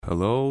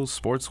Hello,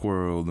 sports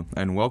world,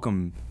 and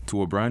welcome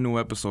to a brand new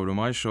episode of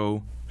my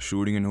show,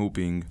 Shooting and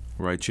Hooping,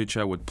 where I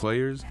chit-chat with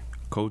players,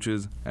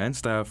 coaches, and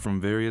staff from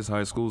various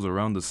high schools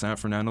around the San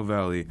Fernando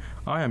Valley.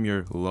 I am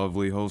your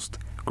lovely host,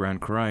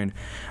 Grant Khrayan,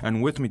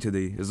 and with me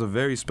today is a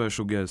very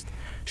special guest.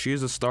 She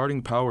is a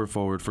starting power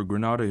forward for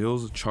Granada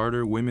Hills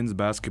Charter women's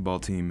basketball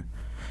team.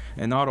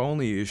 And not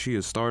only is she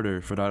a starter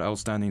for that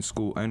outstanding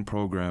school and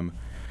program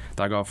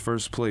that got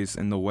first place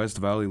in the West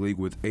Valley League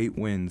with 8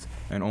 wins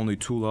and only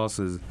 2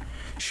 losses,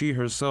 she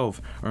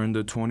herself earned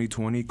the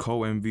 2020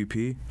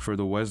 co-MVP for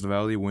the West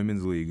Valley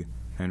Women's League.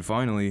 And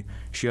finally,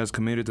 she has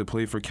committed to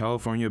play for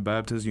California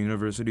Baptist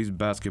University's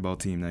basketball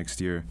team next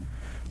year.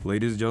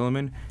 Ladies and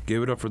gentlemen,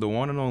 give it up for the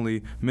one and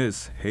only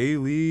Miss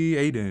Haylee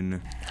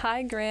Aiden.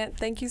 Hi, Grant.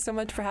 Thank you so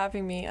much for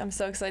having me. I'm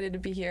so excited to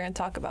be here and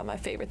talk about my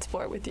favorite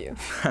sport with you.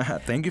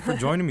 Thank you for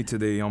joining me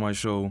today on my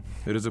show.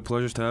 It is a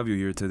pleasure to have you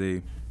here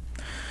today.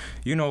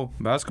 You know,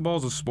 basketball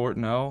is a sport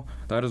now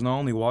that is not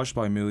only watched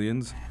by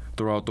millions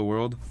throughout the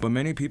world, but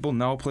many people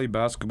now play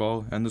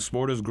basketball, and the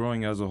sport is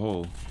growing as a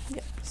whole.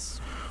 Yes.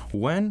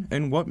 When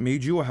and what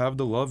made you have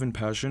the love and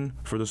passion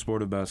for the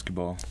sport of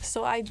basketball?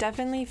 So I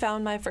definitely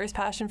found my first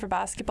passion for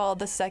basketball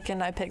the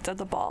second I picked up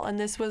the ball. And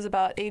this was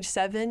about age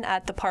 7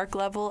 at the park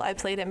level. I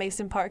played at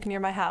Mason Park near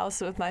my house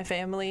with my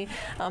family.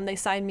 They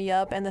signed me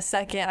up. And the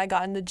second I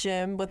got in the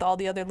gym with all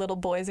the other little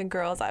boys and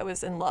girls, I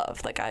was in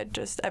love.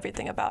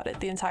 Everything about it,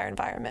 the entire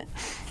environment.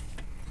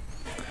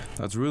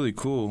 That's really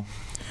cool.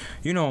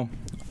 You know,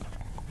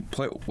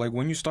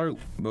 when you start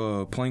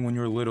playing when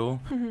you're little,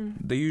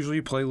 they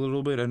usually play a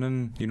little bit and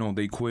then,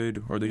 they quit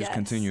or they just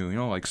continue.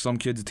 Like some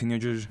kids,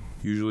 teenagers,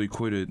 usually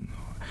quit it.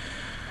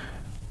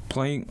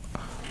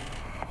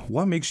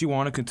 What makes you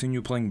want to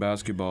continue playing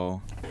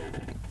basketball?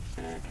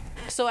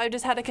 So I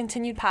just had a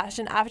continued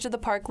passion. After the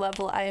park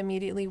level, I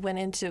immediately went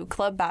into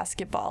club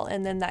basketball,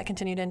 and then that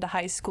continued into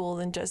high school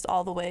and just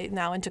all the way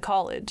now into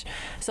college.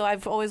 So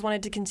I've always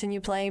wanted to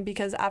continue playing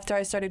because after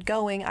I started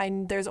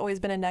going, there's always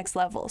been a next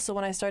level. So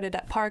when I started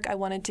at park, I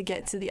wanted to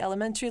get to the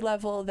elementary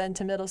level, then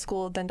to middle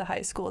school, then to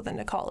high school, then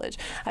to college.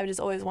 I just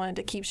always wanted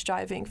to keep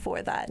striving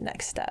for that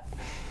next step.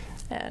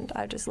 And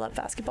I just love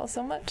basketball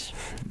so much.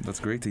 That's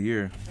great to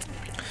hear.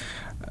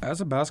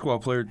 As a basketball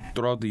player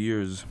throughout the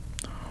years,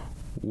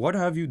 what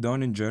have you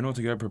done in general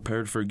to get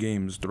prepared for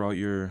games throughout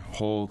your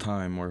whole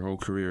time or whole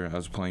career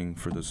as playing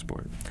for this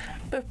sport?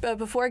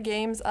 Before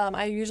games,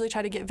 I usually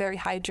try to get very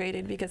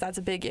hydrated because that's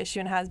a big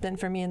issue and has been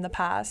for me in the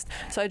past.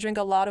 So I drink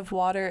a lot of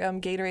water.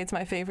 Gatorade's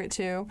my favorite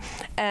too.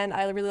 And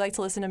I really like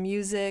to listen to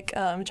music,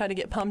 try to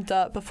get pumped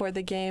up before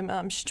the game,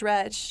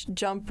 stretch,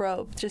 jump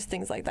rope, just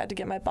things like that to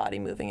get my body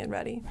moving and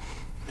ready.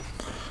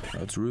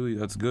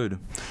 That's good.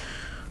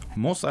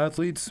 Most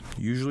athletes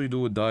usually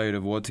do a diet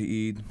of what to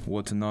eat,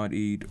 what to not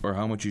eat, or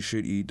how much you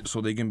should eat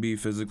so they can be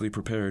physically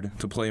prepared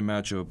to play a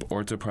matchup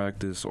or to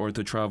practice or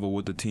to travel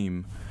with the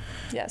team.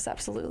 Yes,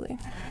 absolutely.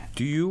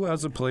 Do you,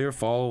 as a player,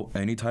 follow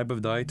any type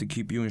of diet to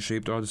keep you in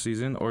shape throughout the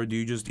season, or do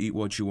you just eat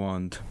what you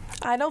want?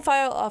 I don't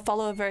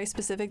follow a very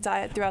specific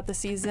diet throughout the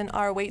season.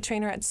 Our weight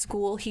trainer at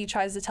school, he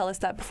tries to tell us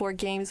that before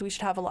games we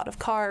should have a lot of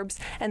carbs,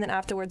 and then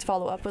afterwards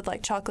follow up with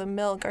like chocolate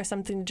milk or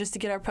something just to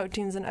get our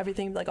proteins and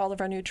everything, like all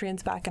of our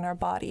nutrients back in our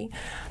body.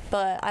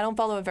 But I don't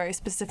follow a very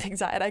specific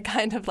diet. I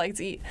kind of like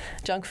to eat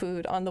junk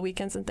food on the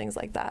weekends and things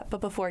like that. But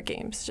before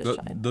games,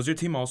 Does your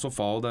team also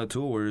follow that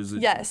too, or is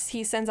it? Yes,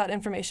 he sends out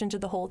information to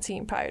the whole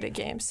team prior to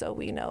games, so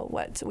we know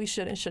what we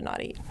should and should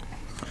not eat.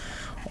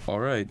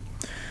 All right.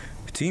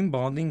 Team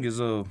bonding is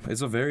a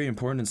very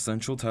important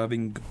essential to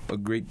having a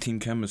great team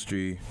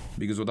chemistry,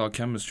 because without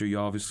chemistry, you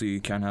obviously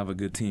can't have a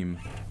good team.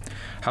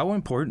 How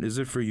important is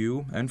it for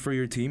you and for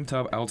your team to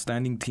have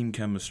outstanding team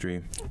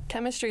chemistry?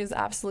 Chemistry is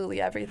absolutely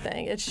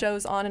everything. It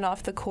shows on and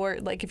off the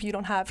court. Like if you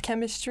don't have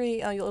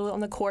chemistry on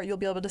the court, you'll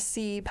be able to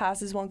see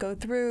passes won't go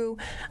through,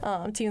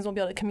 teams won't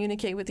be able to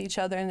communicate with each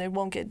other, and it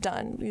won't get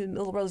done.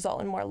 It'll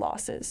result in more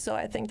losses. So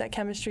I think that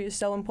chemistry is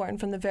so important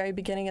from the very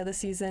beginning of the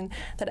season,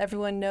 that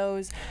everyone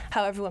knows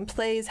how everyone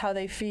plays, how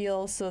they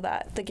feel, so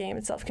that the game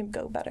itself can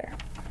go better.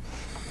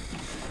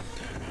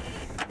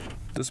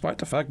 Despite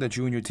the fact that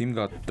you and your team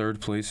got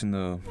 3rd place in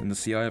the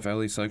CIF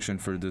LA section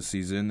for this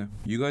season,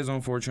 you guys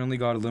unfortunately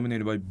got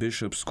eliminated by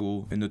Bishop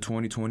School in the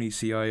 2020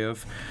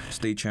 CIF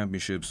State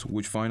Championships,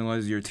 which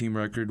finalized your team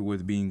record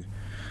with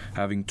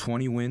having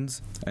 20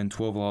 wins and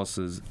 12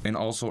 losses, and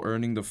also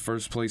earning the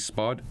 1st place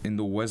spot in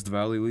the West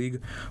Valley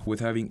League with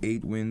having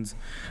 8 wins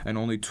and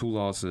only 2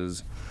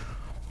 losses.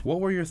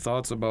 What were your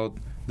thoughts about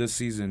this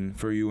season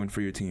for you and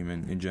for your team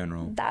in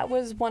general? That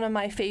was one of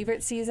my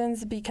favorite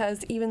seasons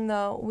because even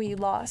though we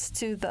lost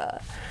to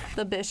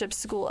the Bishop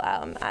School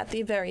at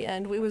the very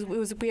end, we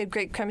had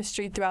great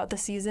chemistry throughout the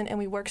season, and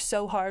we worked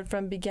so hard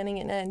from beginning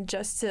and end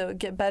just to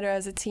get better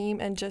as a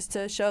team and just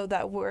to show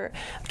that we're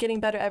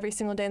getting better every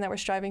single day and that we're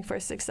striving for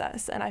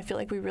success. And I feel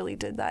like we really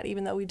did that.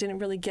 Even though we didn't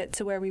really get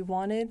to where we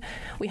wanted,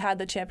 we had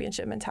the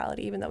championship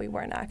mentality, even though we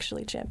weren't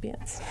actually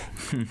champions.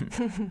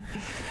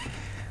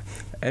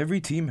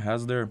 Every team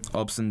has their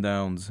ups and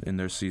downs in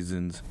their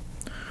seasons.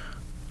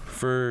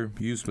 For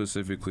you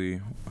specifically,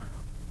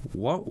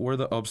 What were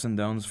the ups and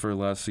downs for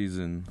last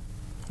season,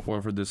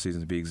 or for this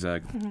season to be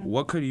exact?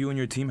 What could you and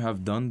your team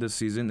have done this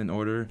season in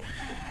order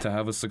to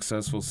have a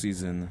successful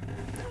season?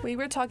 We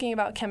were talking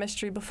about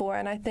chemistry before,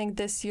 and I think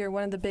this year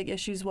one of the big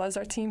issues was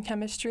our team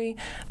chemistry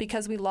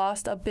because we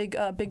lost a big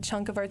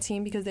chunk of our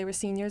team because they were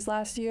seniors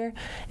last year.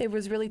 It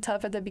was really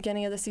tough at the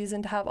beginning of the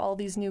season to have all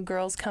these new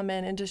girls come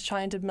in and just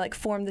trying to like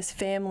form this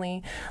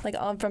family like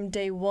from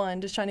day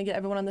one, just trying to get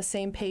everyone on the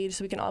same page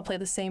so we can all play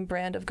the same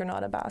brand of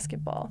Granada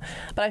basketball.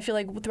 But I feel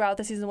like throughout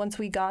the season, once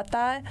we got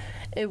that,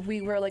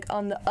 we were like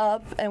on the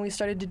up and we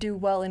started to do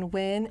well and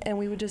win, and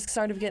we would just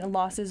start getting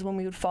losses when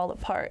we would fall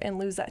apart and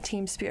lose that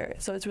team spirit.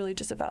 So it's really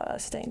just about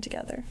us staying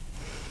together.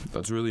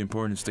 That's really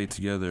important to stay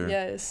together.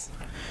 Yes.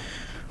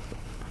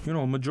 You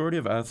know, majority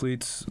of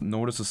athletes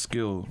notice a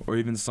skill or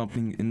even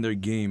something in their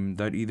game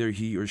that either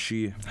he or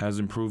she has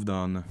improved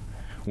on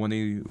when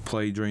they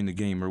play during the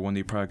game or when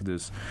they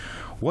practice.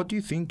 What do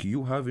you think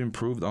you have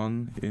improved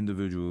on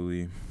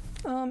individually?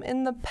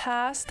 In the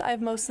past,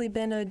 I've mostly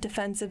been a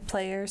defensive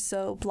player,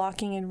 so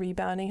blocking and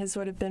rebounding has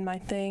sort of been my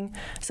thing.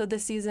 So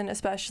this season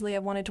especially, I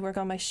wanted to work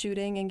on my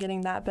shooting and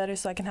getting that better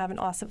so I can have an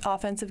awesome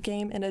offensive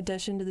game in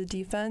addition to the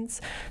defense.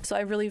 So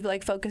I really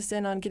focused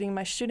in on getting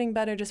my shooting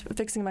better, just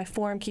fixing my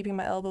form, keeping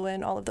my elbow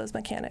in, all of those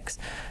mechanics.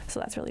 So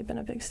that's really been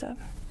a big step.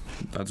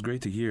 That's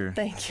great to hear.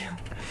 Thank you.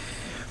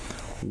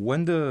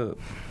 When the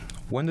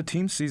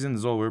team season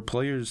is over,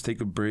 players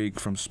take a break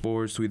from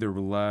sports to either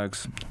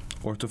relax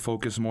or to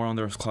focus more on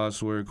their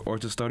classwork or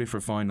to study for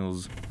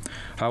finals.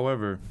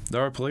 However,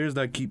 there are players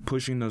that keep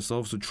pushing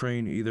themselves to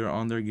train either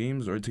on their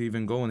games or to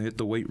even go and hit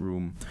the weight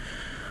room.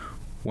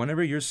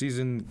 Whenever your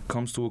season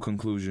comes to a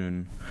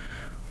conclusion,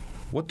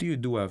 what do you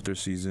do after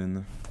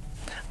season?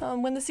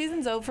 When the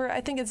season's over,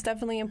 I think it's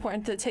definitely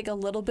important to take a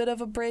little bit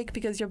of a break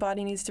because your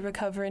body needs to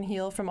recover and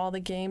heal from all the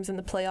games and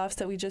the playoffs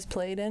that we just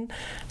played in.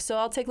 So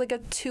I'll take like a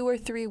 2 or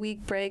 3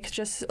 week break,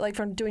 just like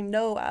from doing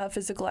no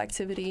physical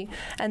activity,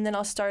 and then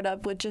I'll start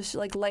up with just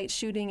like light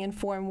shooting and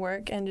form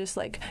work and just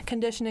like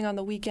conditioning on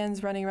the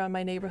weekends, running around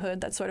my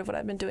neighborhood. That's sort of what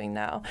I've been doing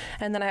now.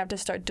 And then I have to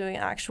start doing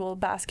actual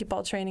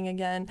basketball training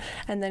again,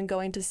 and then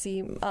going to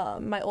see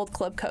my old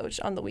club coach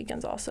on the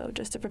weekends also,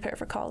 just to prepare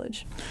for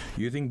college.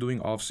 You think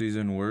doing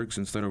off-season works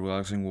instead of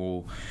relaxing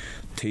will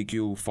take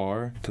you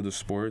far to the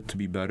sport to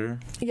be better?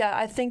 Yeah,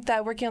 I think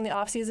that working on the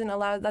off season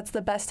that's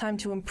the best time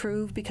to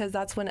improve because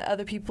that's when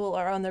other people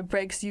are on their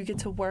breaks. You get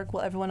to work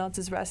while everyone else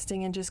is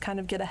resting and just kind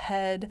of get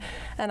ahead.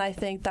 And I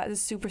think that is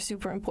super,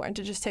 super important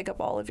to just take up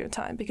all of your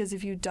time because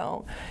if you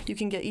don't, you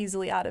can get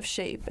easily out of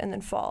shape and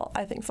then fall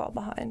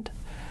behind.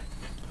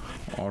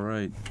 All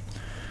right.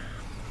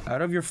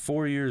 Out of your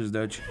 4 years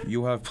that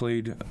you have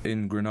played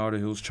in Granada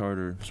Hills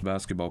Charter's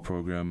basketball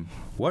program,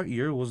 what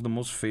year was the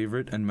most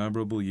favorite and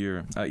memorable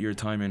year at your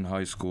time in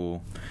high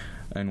school,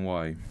 and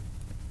why?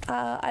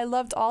 I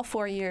loved all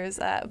 4 years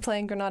at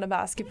playing Granada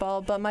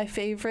basketball, but my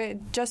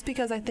favorite, just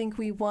because I think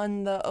we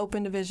won the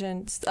Open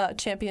Division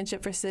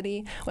championship for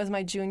City, was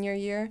my junior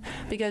year,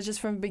 because just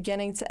from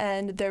beginning to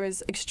end, there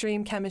was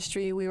extreme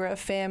chemistry. We were a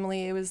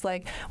family. It was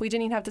like we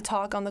didn't even have to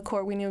talk on the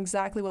court. We knew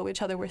exactly what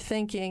each other were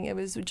thinking. It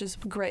was just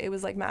great. It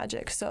was like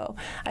magic. So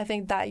I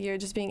think that year,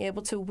 just being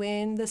able to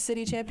win the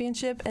City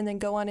championship and then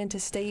go on into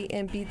state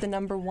and beat the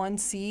number 1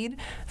 seed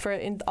for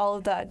in all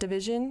of that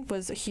division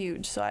was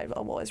huge. So I'll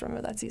always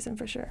remember that season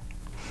for sure.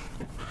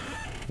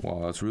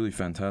 Wow, that's really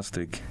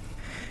fantastic.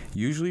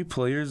 Usually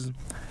players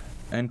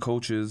and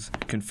coaches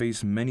can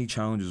face many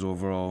challenges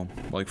overall,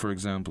 like for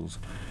examples,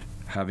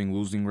 having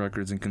losing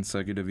records in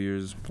consecutive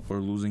years, or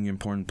losing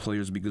important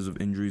players because of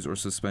injuries or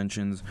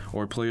suspensions,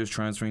 or players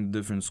transferring to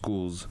different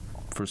schools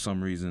for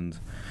some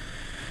reasons.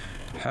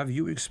 Have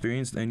you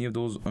experienced any of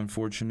those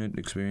unfortunate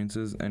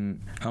experiences,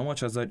 and how much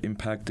has that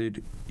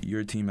impacted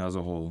your team as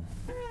a whole?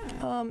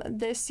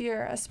 This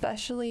year,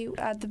 especially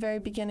at the very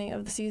beginning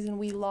of the season,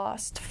 we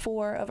lost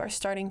 4 of our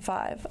starting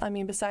 5. I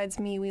mean, besides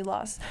me, we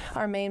lost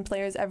our main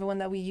players, everyone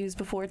that we used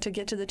before to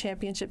get to the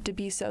championship to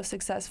be so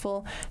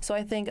successful. So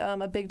I think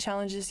a big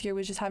challenge this year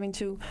was just having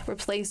to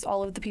replace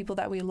all of the people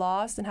that we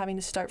lost and having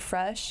to start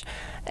fresh.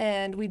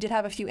 And we did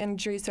have a few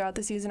injuries throughout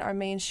the season. Our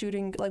main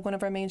shooting, like one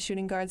of our main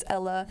shooting guards,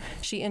 Ella,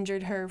 she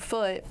injured her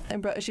foot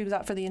and she was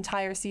out for the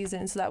entire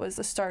season. So that was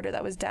the starter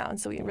that was down.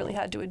 So we really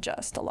had to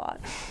adjust a lot.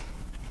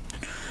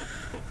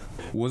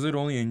 Was it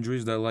only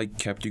injuries that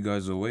kept you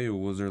guys away, or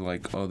was there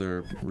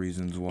other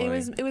reasons why?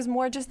 It was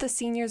more just the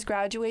seniors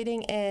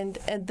graduating and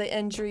the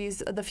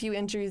injuries, the few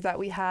injuries that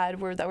we had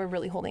that were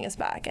really holding us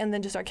back, and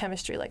then just our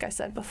chemistry, like I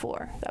said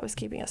before, that was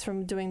keeping us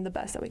from doing the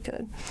best that we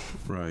could.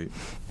 Right.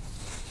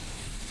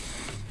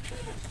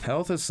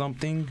 Health is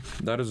something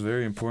that is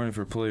very important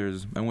for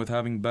players, and with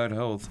having bad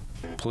health,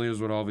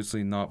 players would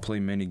obviously not play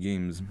many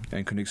games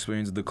and could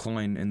experience a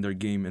decline in their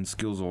game and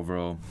skills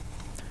overall.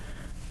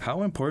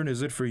 How important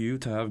is it for you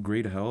to have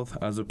great health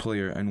as a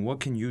player, and what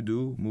can you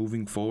do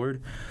moving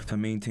forward to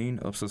maintain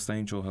a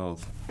substantial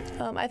health?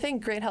 I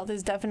think great health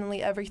is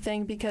definitely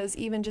everything, because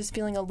even just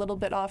feeling a little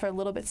bit off or a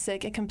little bit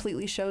sick, it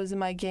completely shows in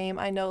my game.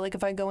 I know, like,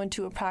 if I go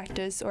into a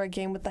practice or a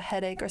game with a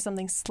headache or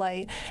something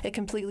slight, it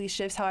completely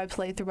shifts how I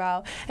play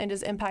throughout and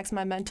just impacts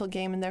my mental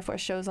game and therefore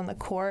shows on the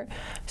court.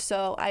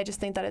 So I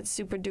just think that it's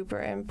super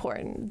duper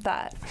important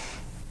that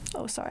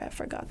Oh, sorry, I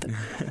forgot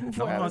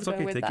where I was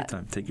going with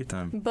that. Take your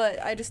time.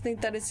 But I just think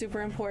that it's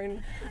super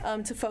important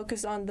to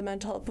focus on the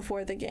mental health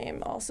before the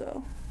game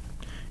also.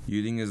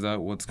 You think is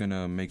that what's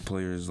gonna make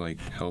players like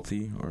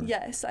healthy? Or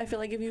Yes, I feel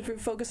like if you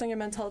focus on your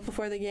mental health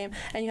before the game,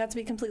 and you have to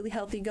be completely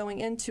healthy going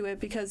into it,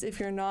 because if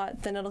you're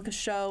not, then it'll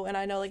show. And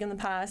I know, like, in the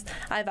past,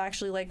 I've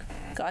actually like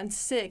gotten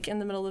sick in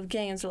the middle of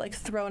games or like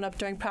thrown up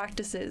during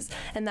practices,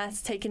 and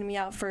that's taken me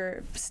out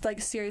for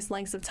like serious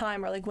lengths of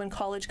time, or like when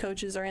college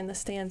coaches are in the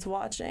stands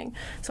watching.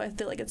 So I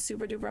feel like it's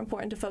super duper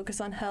important to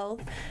focus on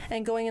health.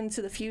 And going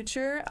into the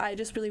future, I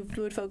just really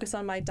would focus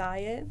on my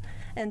diet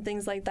and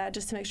things like that,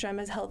 just to make sure I'm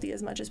as healthy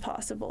as much as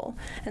possible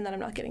and that I'm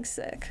not getting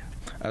sick.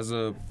 As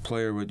a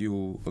player, what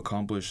you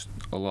accomplished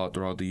a lot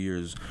throughout the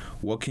years,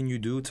 what can you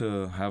do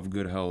to have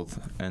good health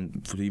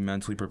and to be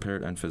mentally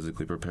prepared and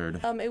physically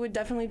prepared? It would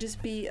definitely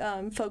just be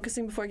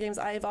focusing before games.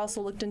 I've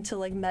also looked into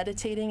like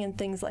meditating and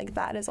things like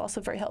that is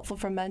also very helpful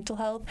for mental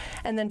health.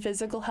 And then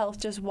physical health,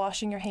 just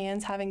washing your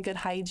hands, having good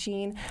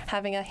hygiene,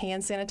 having a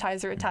hand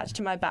sanitizer attached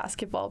to my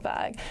basketball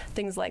bag,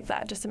 things like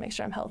that, just to make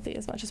sure I'm healthy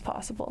as much as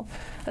possible,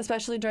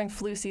 especially during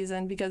flu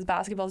season, because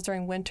basketball is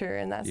during winter,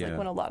 and that's like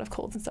when a lot of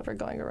colds and stuff are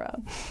going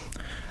around.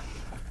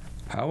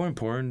 How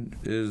important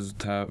is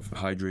to have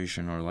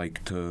hydration, or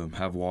like to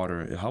have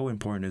water? How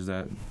important is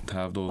that to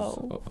have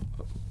those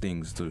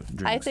things to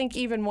drink? I think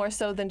even more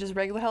so than just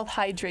regular health,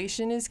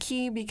 hydration is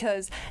key,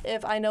 because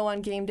if I know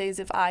on game days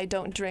if I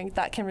don't drink,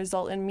 that can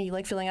result in me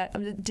like feeling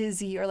I'm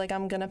dizzy or like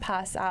I'm gonna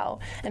pass out,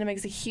 and it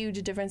makes a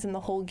huge difference in the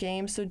whole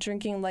game. So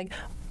drinking like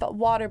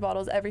water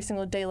bottles every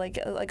single day, like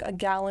a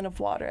gallon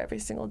of water every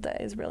single day,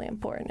 is really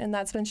important, and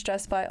that's been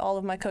stressed by all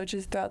of my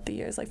coaches throughout the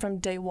years. Like from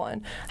day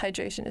one,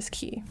 hydration is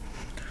key.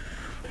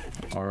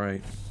 All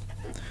right.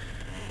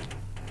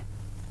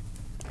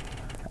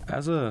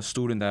 As a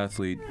student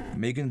athlete,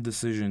 making a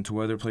decision to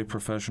whether play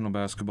professional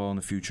basketball in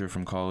the future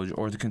from college,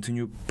 or to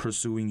continue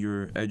pursuing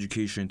your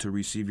education to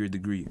receive your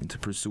degree and to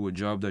pursue a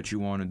job that you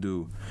want to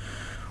do,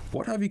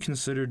 what have you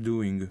considered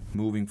doing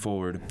moving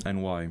forward,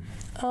 and why?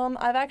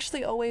 I've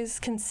actually always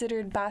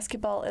considered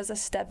basketball as a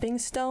stepping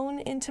stone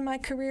into my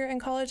career in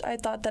college. I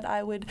thought that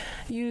I would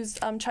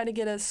try to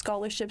get a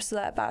scholarship so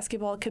that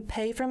basketball could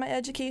pay for my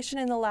education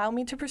and allow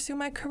me to pursue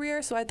my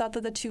career. So I thought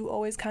that the two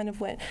always kind of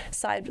went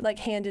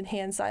hand in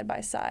hand, side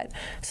by side,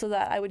 so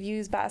that I would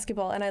use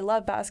basketball, and I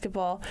love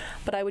basketball,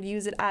 but I would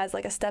use it as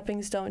like a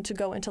stepping stone to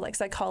go into like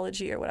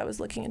psychology or what I was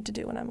looking into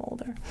do when I'm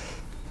older.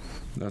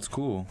 That's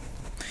cool.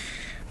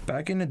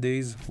 Back in the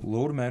days,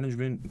 load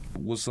management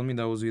was something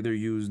that was either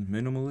used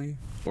minimally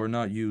or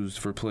not used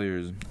for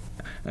players.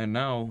 And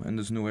now, in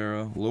this new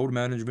era, load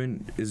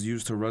management is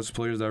used to rest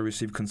players that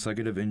receive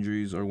consecutive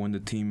injuries or when the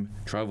team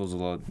travels a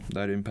lot.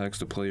 That impacts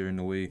the player in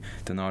a way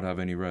to not have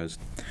any rest.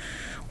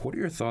 What are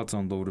your thoughts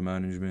on load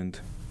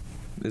management?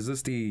 Is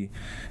this the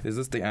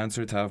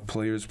answer to have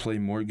players play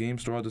more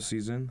games throughout the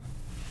season?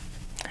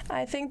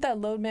 I think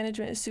that load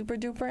management is super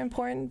duper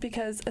important,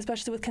 because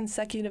especially with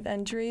consecutive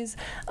injuries,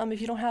 if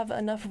you don't have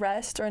enough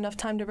rest or enough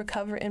time to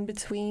recover in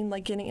between,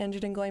 like getting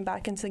injured and going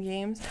back into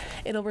games,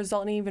 it'll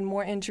result in even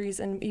more injuries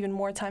and even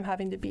more time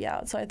having to be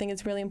out. So I think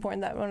it's really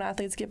important that when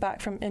athletes get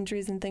back from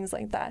injuries and things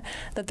like that,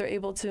 that they're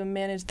able to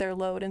manage their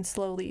load and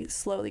slowly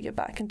get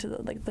back into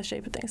the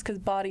shape of things, because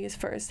body is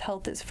first,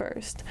 health is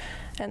first,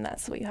 and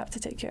that's what you have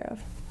to take care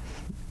of.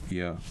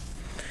 Yeah.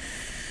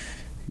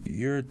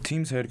 Your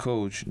team's head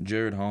coach,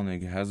 Jared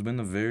Honig, has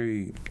been a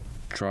very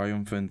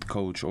triumphant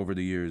coach over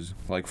the years.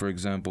 Like, for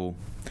example,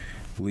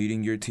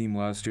 leading your team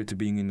last year to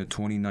being in the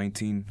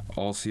 2019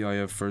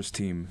 All-CIF First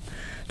Team,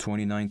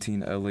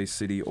 2019 LA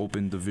City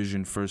Open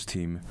Division First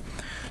Team,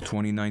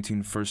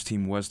 2019 First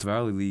Team West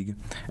Valley League,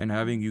 and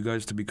having you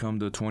guys to become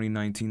the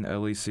 2019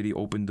 LA City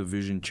Open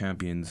Division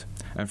champions.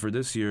 And for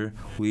this year,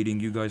 leading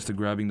you guys to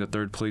grabbing the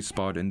third place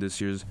spot in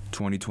this year's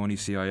 2020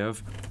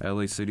 CIF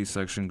LA City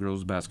Section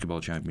Girls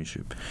Basketball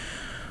Championship.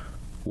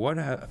 What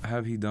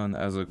have he done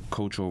as a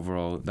coach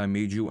overall that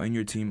made you and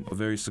your team a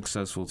very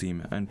successful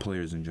team, and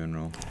players in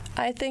general?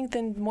 I think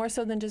then more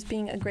so than just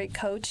being a great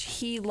coach,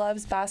 he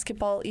loves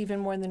basketball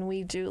even more than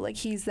we do. Like,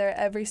 he's there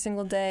every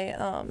single day,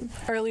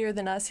 earlier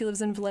than us. He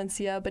lives in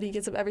Valencia, but he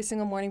gets up every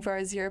single morning for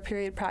our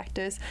 0-period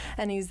practice,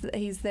 and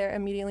he's there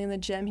immediately in the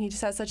gym. He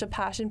just has such a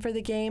passion for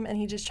the game, and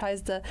he just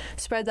tries to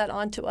spread that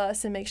onto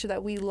us and make sure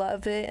that we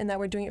love it and that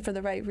we're doing it for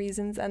the right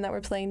reasons, and that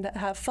we're playing to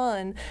have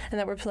fun, and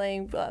that we're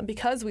playing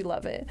because we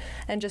love it,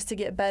 and just to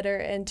get better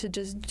and to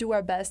just do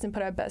our best and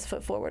put our best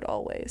foot forward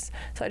always.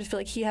 So I just feel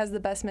like he has the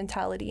best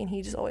mentality, and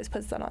he just always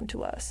puts that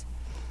onto us.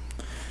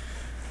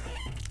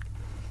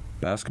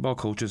 Basketball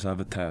coaches have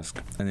a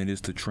task, and it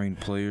is to train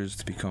players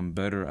to become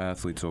better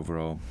athletes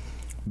overall.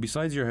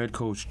 Besides your head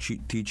coach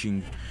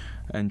teaching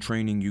and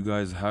training you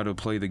guys how to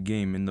play the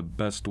game in the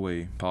best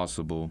way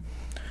possible,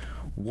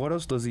 what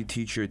else does he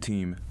teach your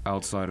team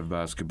outside of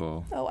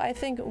basketball? Oh, I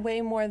think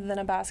way more than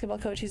a basketball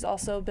coach. He's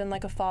also been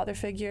like a father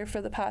figure for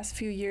the past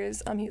few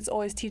years. He's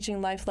always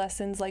teaching life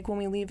lessons, like when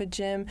we leave a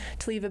gym,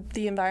 to leave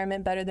the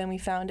environment better than we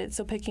found it.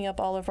 So picking up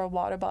all of our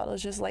water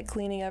bottles, just like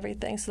cleaning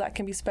everything so that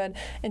can be spread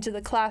into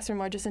the classroom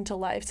or just into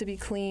life to be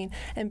clean,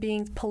 and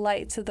being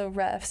polite to the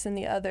refs and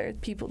the other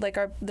people, like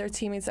their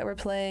teammates that we're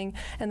playing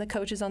and the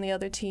coaches on the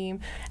other team,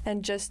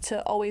 and just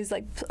to always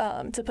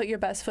to put your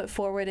best foot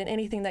forward in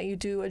anything that you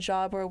do, a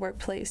job or a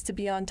workplace, to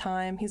be on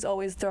time. He's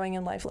always throwing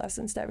in life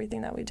lessons to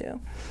everything that we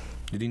do.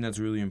 Do you think that's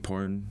really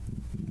important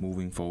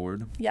moving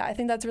forward? Yeah, I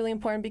think that's really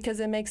important because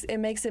it makes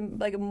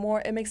it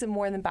more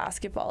than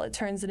basketball. It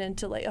turns it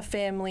into like a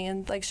family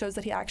and like shows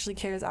that he actually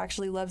cares,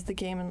 actually loves the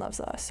game and loves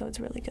us. So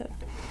it's really good.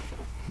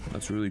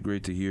 That's really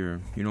great to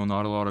hear. You know,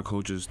 not a lot of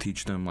coaches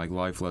teach them like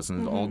life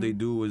lessons. All they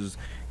do is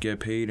get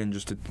paid and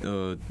just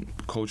to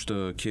coach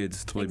the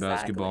kids to play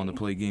basketball and to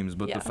play games.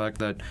 But the fact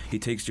that he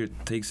takes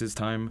his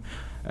time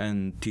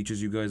and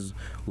teaches you guys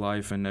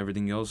life and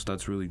everything else,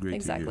 that's really great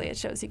to hear. Exactly. It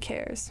shows he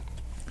cares.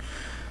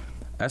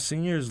 As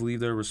seniors leave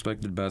their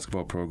respected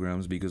basketball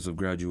programs because of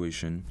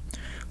graduation,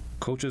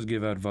 coaches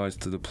give advice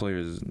to the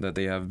players that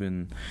they have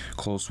been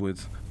close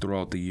with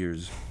throughout the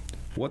years.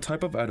 What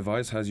type of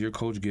advice has your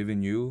coach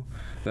given you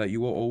that you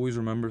will always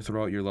remember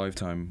throughout your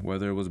lifetime,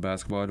 whether it was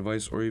basketball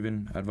advice or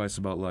even advice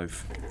about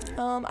life?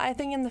 I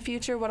think in the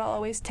future, what I'll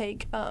always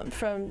take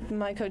from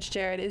my coach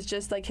Jared is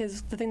just like the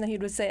thing that he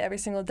would say every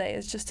single day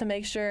is just to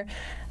make sure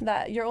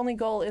that your only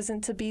goal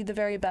isn't to be the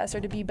very best or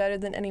to be better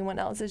than anyone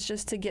else. It's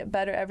just to get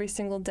better every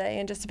single day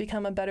and just to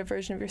become a better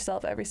version of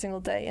yourself every single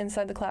day,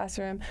 inside the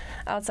classroom,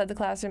 outside the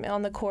classroom,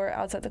 on the court,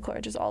 outside the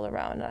court, just all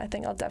around. And I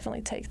think I'll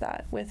definitely take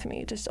that with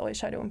me. Just always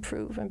try to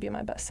improve and be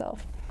my best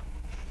self.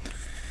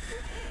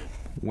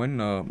 When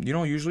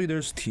usually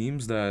there's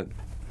teams that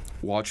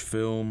watch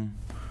film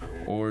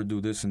or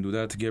do this and do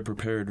that to get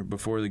prepared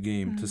before the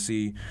game to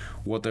see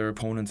what their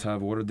opponents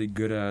have, what are they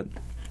good at,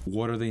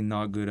 what are they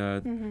not good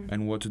at,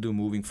 and what to do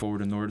moving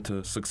forward in order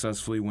to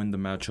successfully win the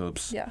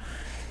matchups. Yeah.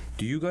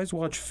 Do you guys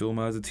watch film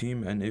as a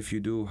team? And if you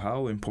do,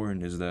 how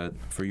important is that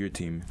for your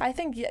team? I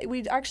think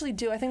we actually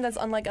do. I think that's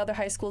unlike other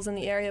high schools in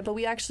the area, but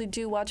we actually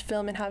do watch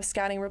film and have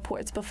scouting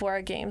reports before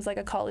our games, like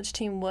a college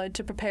team would,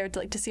 to prepare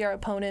to see our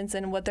opponents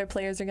and what their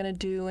players are going to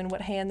do and what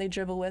hand they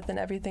dribble with and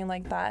everything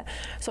like that.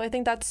 So I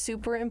think that's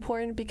super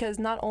important because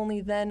not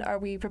only then are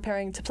we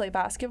preparing to play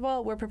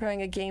basketball, we're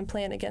preparing a game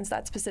plan against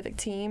that specific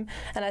team,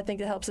 and I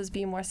think it helps us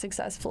be more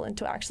successful and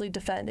to actually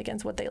defend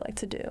against what they like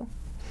to do,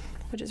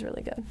 which is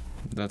really good.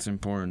 That's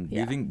important.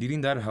 Yeah. Do you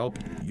think that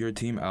helped your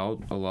team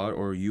out a lot,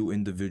 or you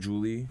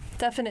individually?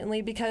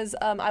 Definitely, because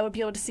I would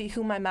be able to see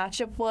who my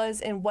matchup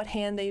was and what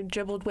hand they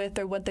dribbled with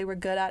or what they were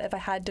good at if I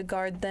had to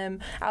guard them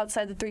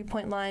outside the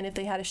three-point line, if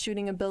they had a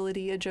shooting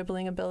ability, a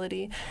dribbling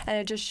ability, and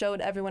it just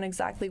showed everyone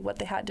exactly what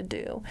they had to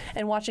do.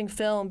 And watching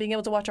film, being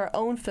able to watch our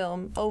own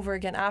film over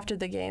again after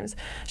the games,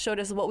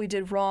 showed us what we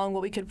did wrong,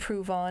 what we could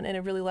improve on, and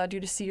it really allowed you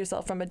to see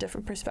yourself from a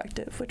different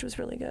perspective, which was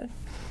really good.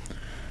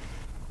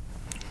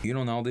 You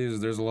know,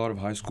 nowadays there's a lot of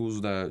high schools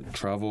that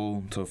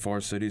travel to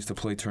far cities to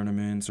play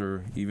tournaments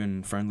or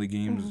even friendly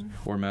games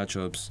or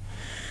matchups.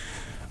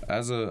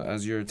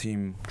 As your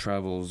team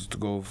travels to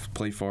go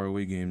play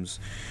faraway games,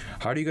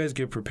 how do you guys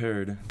get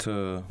prepared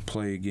to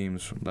play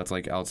games that's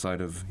like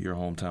outside of your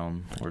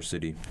hometown or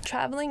city?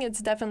 Traveling, it's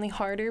definitely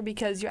harder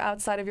because you're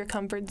outside of your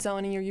comfort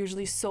zone and you're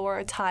usually sore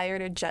or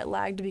tired or jet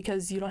lagged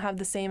because you don't have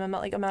the same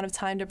amount of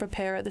time to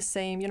prepare or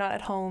you're not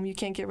at home, you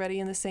can't get ready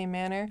in the same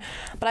manner.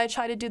 But I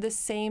try to do the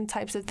same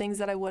types of things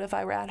that I would if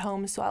I were at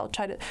home, so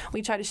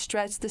we try to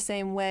stretch the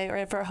same way, or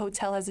if our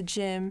hotel has a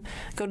gym,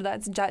 go to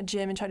that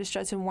gym and try to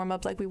stretch and warm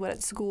up like we would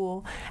at school,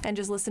 and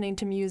just listening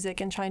to music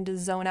and trying to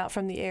zone out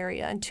from the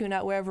area and tune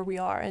out wherever we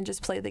are and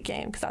just play the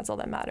game, because that's all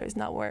that matters,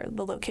 not where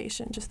the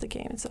location, just the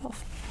game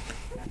itself.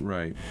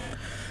 Right.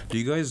 Do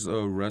you guys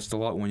rest a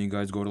lot when you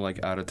guys go to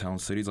like out of town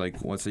cities?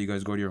 Like, let's say you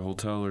guys go to your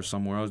hotel or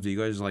somewhere else. Do you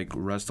guys like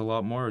rest a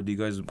lot more, or do you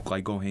guys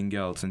like go hang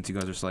out since you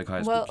guys are like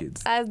high school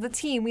kids? As the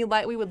team, we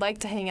would like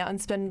to hang out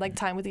and spend like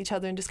time with each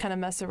other and just kind of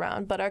mess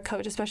around. But our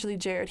coach, especially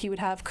Jared, he would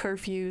have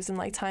curfews and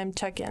like time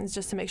check-ins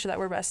just to make sure that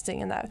we're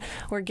resting and that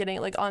we're getting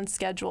like on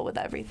schedule with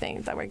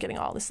everything, that we're getting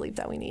all the sleep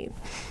that we need.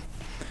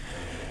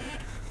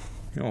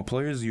 You know,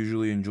 players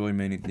usually enjoy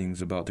many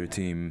things about their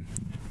team.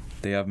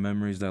 They have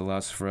memories that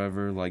last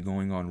forever, like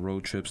going on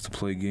road trips to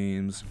play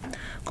games,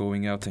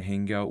 going out to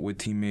hang out with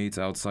teammates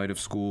outside of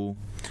school,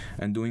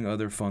 and doing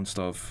other fun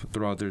stuff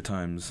throughout their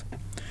times.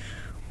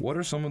 What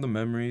are some of the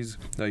memories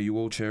that you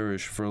will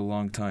cherish for a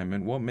long time,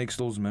 and what makes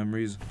those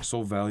memories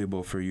so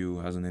valuable for you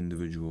as an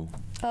individual?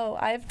 Oh,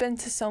 I've been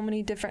to so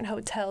many different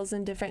hotels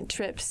and different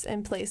trips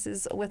and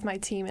places with my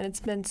team, and it's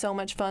been so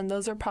much fun.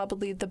 Those are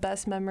probably the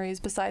best memories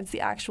besides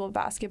the actual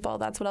basketball.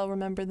 That's what I'll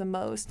remember the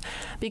most,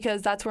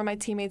 because that's where my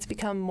teammates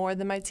become more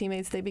than my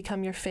teammates. They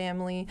become your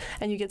family,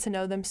 and you get to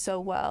know them so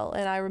well.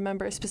 And I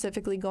remember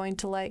specifically going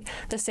to like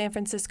the San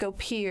Francisco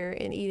Pier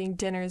and eating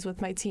dinners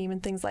with my team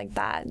and things like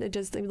that. It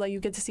just like you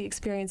get to see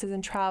experiences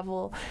and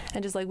travel,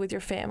 and just like with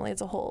your family as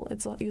a whole.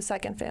 It's your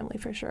second family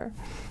for sure.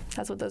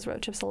 That's what those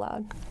road trips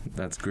allowed.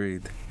 That's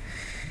great.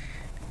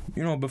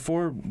 You know,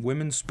 before,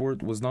 women's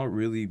sport was not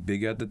really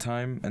big at the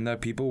time, and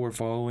that people were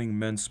following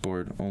men's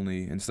sport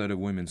only instead of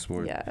women's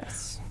sport.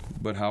 Yes.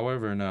 But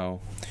however,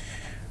 now,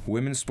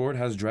 women's sport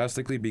has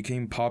drastically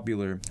become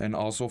popular and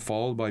also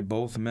followed by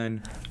both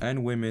men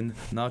and women,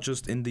 not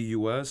just in the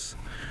U.S.,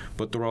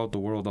 but throughout the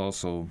world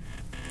also.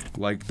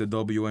 Like the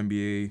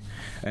WNBA,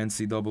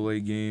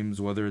 NCAA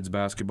games, whether it's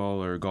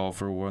basketball or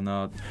golf or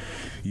whatnot,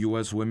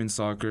 U.S. women's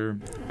soccer,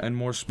 and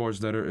more sports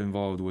that are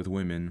involved with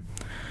women.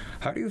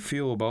 How do you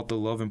feel about the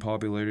love and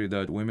popularity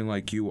that women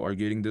like you are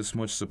getting this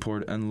much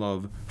support and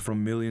love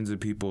from millions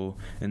of people,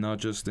 and not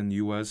just in the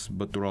U.S.,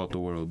 but throughout the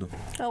world?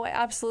 Oh, I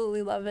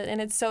absolutely love it,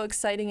 and it's so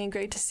exciting and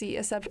great to see,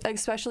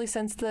 especially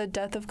since the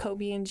death of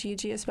Kobe and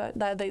Gigi,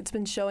 that it's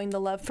been showing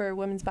the love for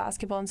women's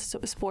basketball and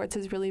sports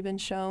has really been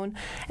shown,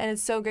 and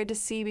it's so great to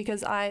see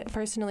because I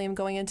personally am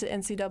going into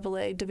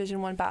NCAA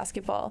Division I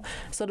basketball,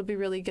 so it'll be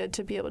really good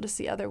to be able to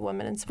see other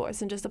women in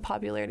sports, and just the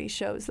popularity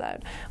shows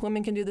that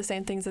women can do the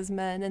same things as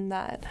men and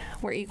that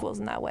we're equals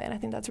in that way, and I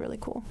think that's really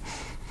cool.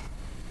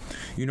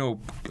 You know,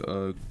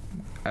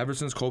 ever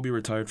since Kobe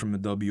retired from the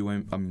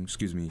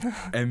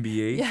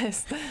NBA,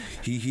 yes,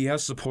 he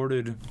has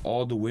supported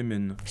all the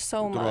women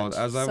so throughout.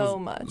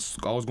 much.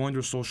 I was going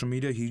through social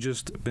media, he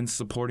just been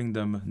supporting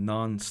them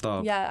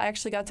nonstop. Yeah, I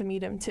actually got to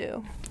meet him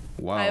too.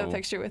 Wow. I have a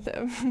picture with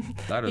him.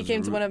 He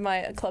came to one of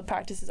my club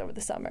practices over the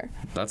summer.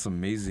 That's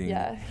amazing.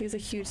 Yeah, he's a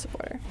huge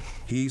supporter.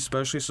 He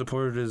especially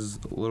supported his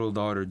little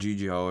daughter,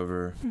 Gigi,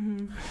 however.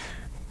 Mm-hmm.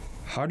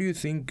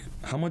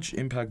 How much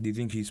impact do you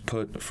think he's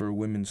put for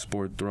women's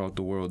sport throughout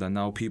the world, and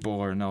now people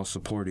are now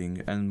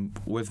supporting, and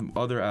with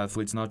other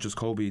athletes, not just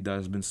Kobe, that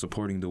has been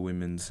supporting the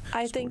women's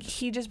I think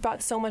he just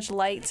brought so much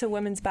light to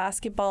women's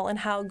basketball and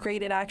how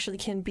great it actually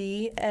can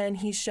be, and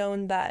he's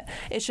shown that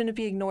it shouldn't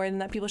be ignored and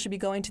that people should be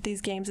going to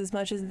these games as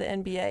much as the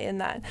NBA, and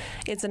that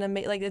it's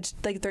it's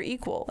like they're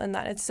equal, and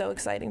that it's so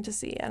exciting to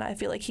see. And I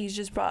feel like he's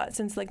just brought,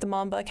 since like the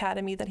Mamba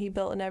Academy that he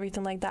built and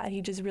everything like that, he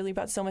just really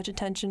brought so much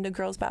attention to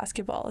girls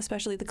basketball,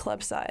 especially the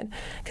club side,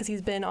 because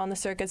he's been on the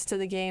circuits to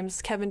the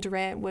games. Kevin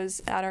Durant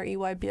was at our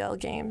EYBL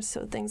games,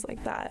 so things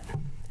like that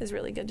is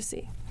really good to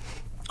see.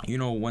 You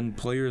know, when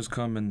players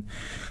come and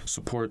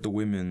support the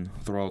women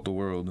throughout the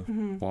world,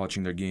 mm-hmm.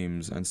 watching their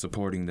games and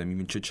supporting them,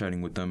 even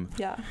chit-chatting with them,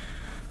 yeah.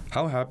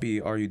 How happy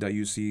are you that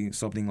you see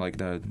something like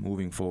that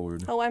moving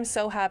forward? Oh, I'm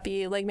so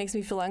happy. It makes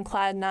me feel on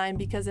cloud nine,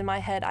 because in my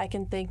head I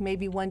can think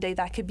maybe one day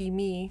that could be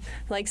me,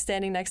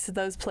 standing next to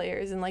those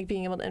players and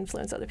being able to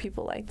influence other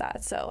people like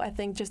that. So I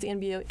think just the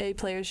NBA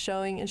players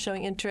showing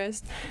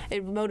interest,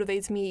 it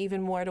motivates me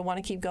even more to want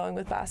to keep going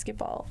with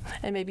basketball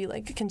and maybe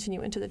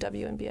continue into the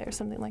WNBA or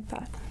something like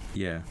that.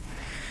 Yeah.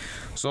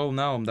 So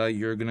now that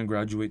you're going to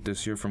graduate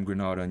this year from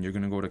Granada and you're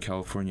going to go to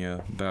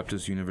California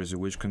Baptist University,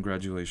 which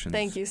congratulations.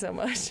 Thank you so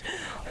much.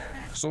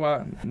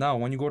 So now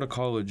when you go to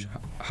college,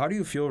 how do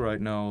you feel right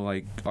now?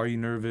 Are you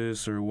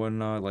nervous or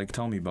whatnot?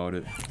 Tell me about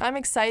it. I'm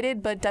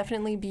excited, but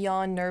definitely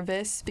beyond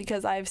nervous,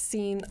 because I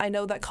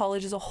know that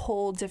college is a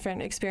whole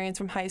different experience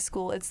from high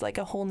school. It's like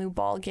a whole new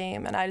ball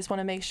game, and I just want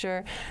to make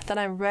sure that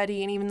I'm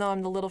ready. And even though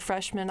I'm the little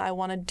freshman, I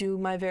want to do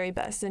my very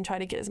best and try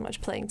to get as much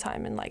playing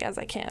time and as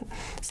I can.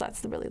 So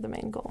that's really the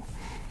main goal.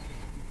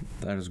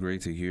 That is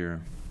great to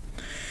hear.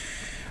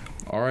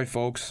 All right,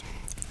 folks.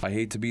 I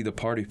hate to be the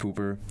party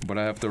pooper, but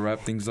I have to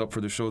wrap things up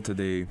for the show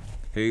today.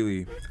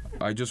 Haylee,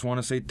 I just want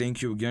to say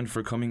thank you again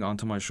for coming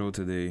onto my show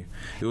today.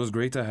 It was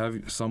great to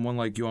have someone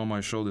like you on my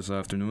show this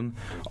afternoon.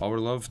 I would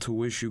love to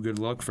wish you good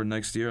luck for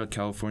next year at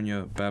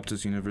California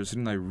Baptist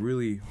University, and I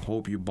really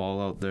hope you ball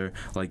out there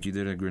like you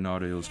did at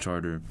Granada Hills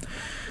Charter.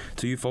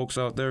 To you folks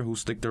out there who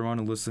sticked around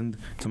and listened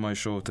to my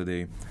show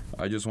today,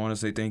 I just want to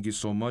say thank you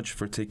so much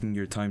for taking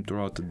your time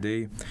throughout the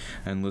day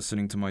and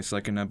listening to my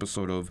second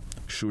episode of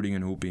Shooting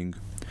and Hooping.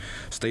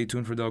 Stay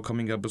tuned for the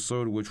upcoming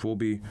episode, which will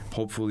be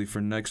hopefully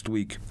for next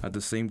week at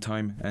the same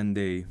time and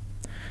day.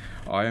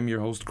 I am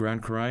your host,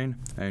 Grant Khrayan,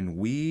 and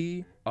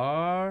we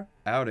are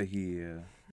out of here.